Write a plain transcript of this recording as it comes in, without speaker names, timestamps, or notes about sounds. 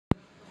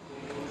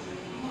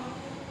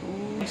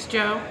Thanks,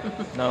 Joe.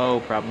 No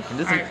problem. Can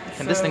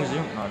this thing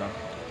zoom? No, no.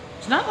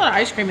 There's not a lot of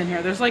ice cream in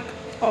here. There's like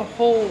a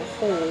whole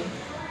hole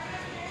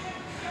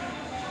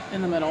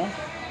in the middle.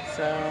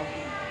 So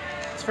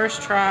let's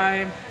first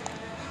try.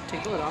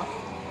 Take the lid off.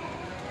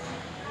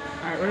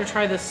 All right, we're gonna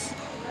try this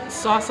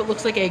sauce that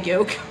looks like egg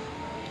yolk,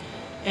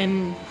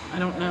 and I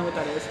don't know what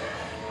that is.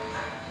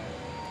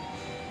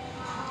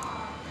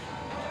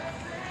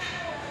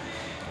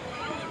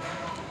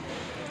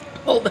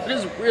 Oh, that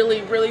is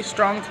really, really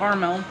strong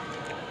caramel.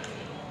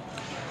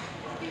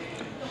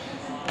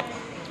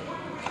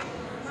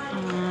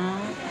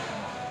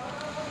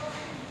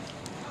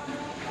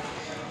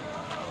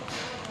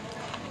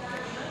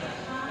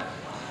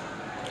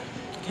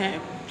 Okay,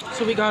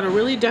 so we got a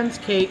really dense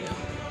cake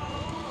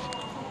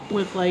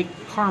with like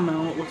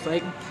caramel, it looks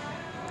like.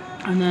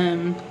 And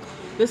then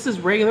this is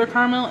regular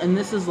caramel, and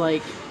this is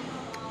like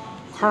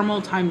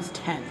caramel times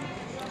 10.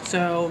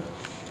 So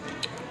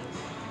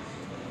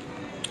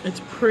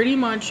it's pretty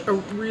much a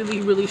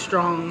really, really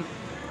strong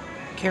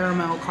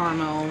caramel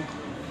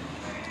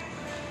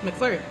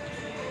McFlurry.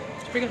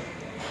 It's pretty good.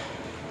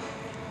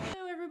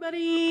 Hello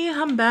everybody,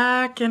 I'm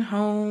back and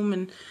home,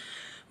 and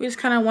we just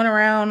kind of went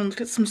around and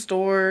looked at some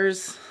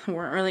stores. They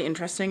weren't really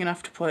interesting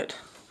enough to put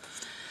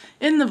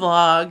in the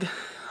vlog,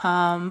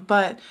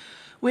 but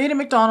we ate at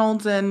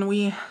McDonald's and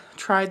we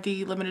tried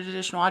the limited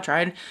edition, well I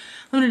tried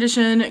limited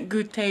edition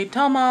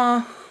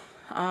Gudetama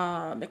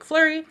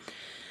McFlurry,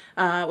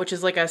 which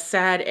is like a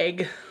sad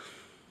egg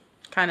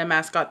kind of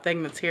mascot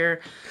thing that's here.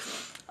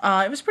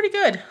 It was pretty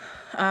good.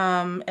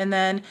 And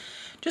then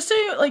just so,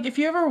 like, if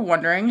you're ever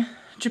wondering,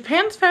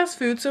 Japan's fast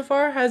food so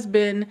far has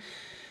been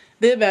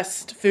the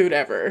best food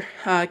ever.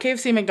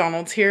 KFC,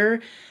 McDonald's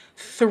here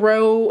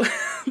throw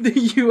the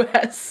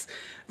US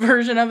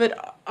version of it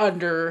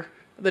under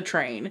the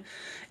train.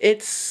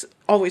 It's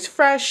always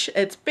fresh,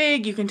 it's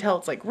big, you can tell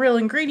it's like real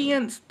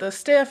ingredients, the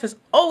staff is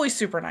always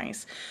super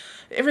nice,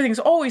 everything's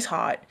always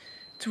hot,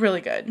 it's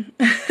really good.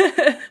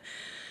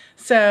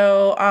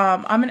 So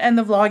I'm gonna end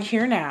the vlog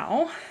here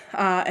now,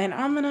 and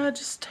I'm gonna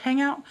just hang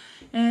out,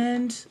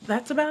 and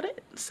that's about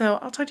it. So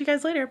I'll talk to you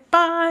guys later.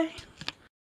 Bye!